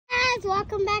guys,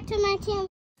 welcome back to my channel.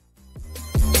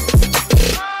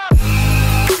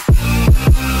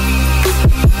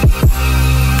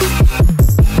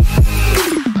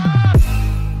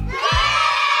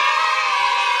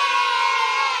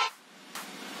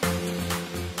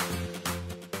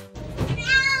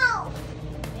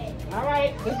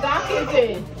 Alright, the doc is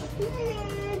in.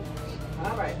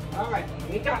 Alright.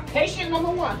 We got patient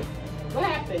number 1. What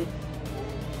happened?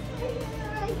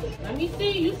 Let me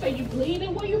see. You say you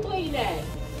bleeding? Where you bleeding at?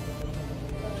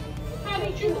 How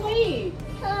did you bleed?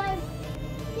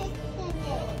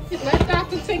 Let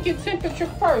doctor take your temperature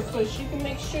first so she can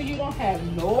make sure you don't have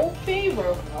no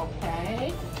fever,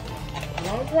 okay?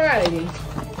 Alrighty.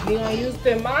 We're going to use the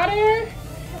thermometer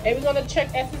and we're going to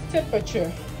check S's temperature.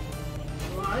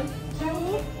 1,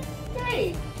 2,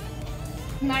 3.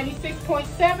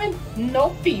 96.7, no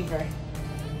fever.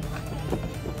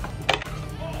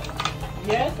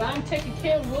 Yes, I'm taking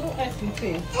care of little Essence. I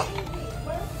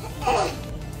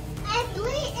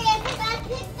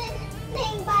picked the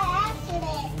thing by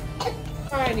accident.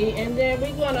 Alrighty, and then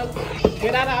we're gonna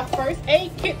get out our first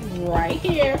aid kit right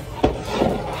here.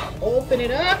 Open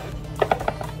it up.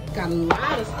 Got a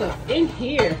lot of stuff in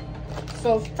here.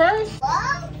 So first,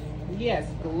 Gloves? yes,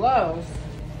 gloves.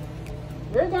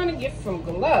 We're gonna get some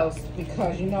gloves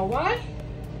because you know why?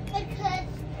 Because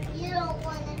you don't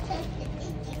want to touch the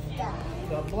itchy stuff.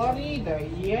 The blood either.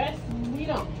 Yes, we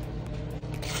don't.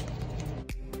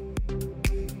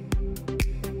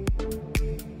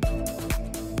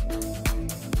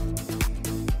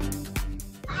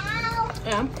 Ow.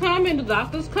 I'm coming. The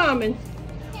doctor's coming.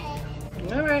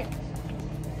 Okay. All right.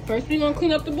 First, we're gonna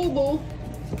clean up the boo-boo.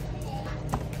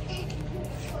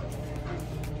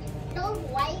 Don't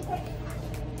wipe it.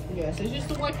 Yes, it's just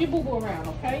to wipe your boo-boo around,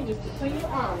 okay? Just to clean your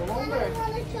arm. It I won't don't hurt.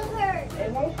 want it to hurt.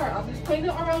 It won't hurt. I'll just clean it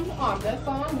around your arm. That's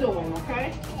all I'm doing,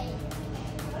 okay?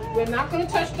 We're not gonna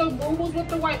touch those boo-boos with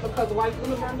the wipe because the wipe's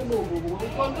gonna burn the boo-boo. But what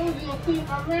we're gonna do is we're gonna clean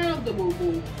around the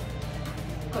boo-boo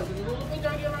because it's a little bit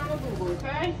dirty around the boo-boo,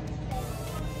 okay?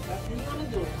 That's what you're gonna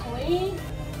do. Clean.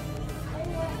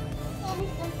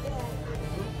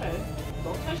 Okay.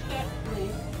 Don't touch that,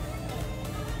 please.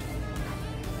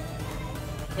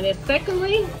 And then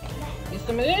secondly, get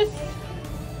some of this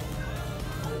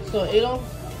so it don't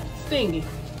sting you.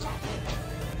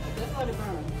 Just let it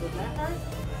burn. Does that hurt?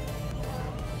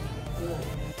 Good.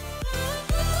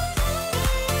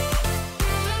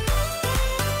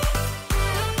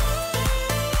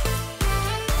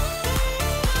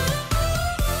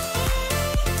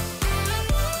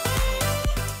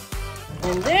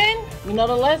 And then, you know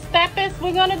the last step is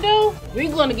we're gonna do?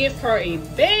 We're gonna give her a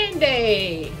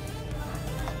Band-Aid.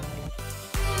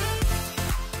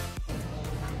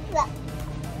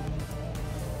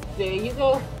 There you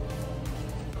go.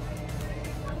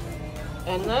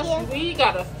 And that's we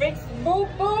gotta fix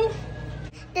boo-boo.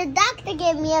 The doctor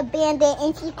gave me a Band-Aid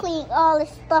and she cleaned all the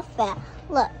stuff out.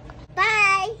 Look.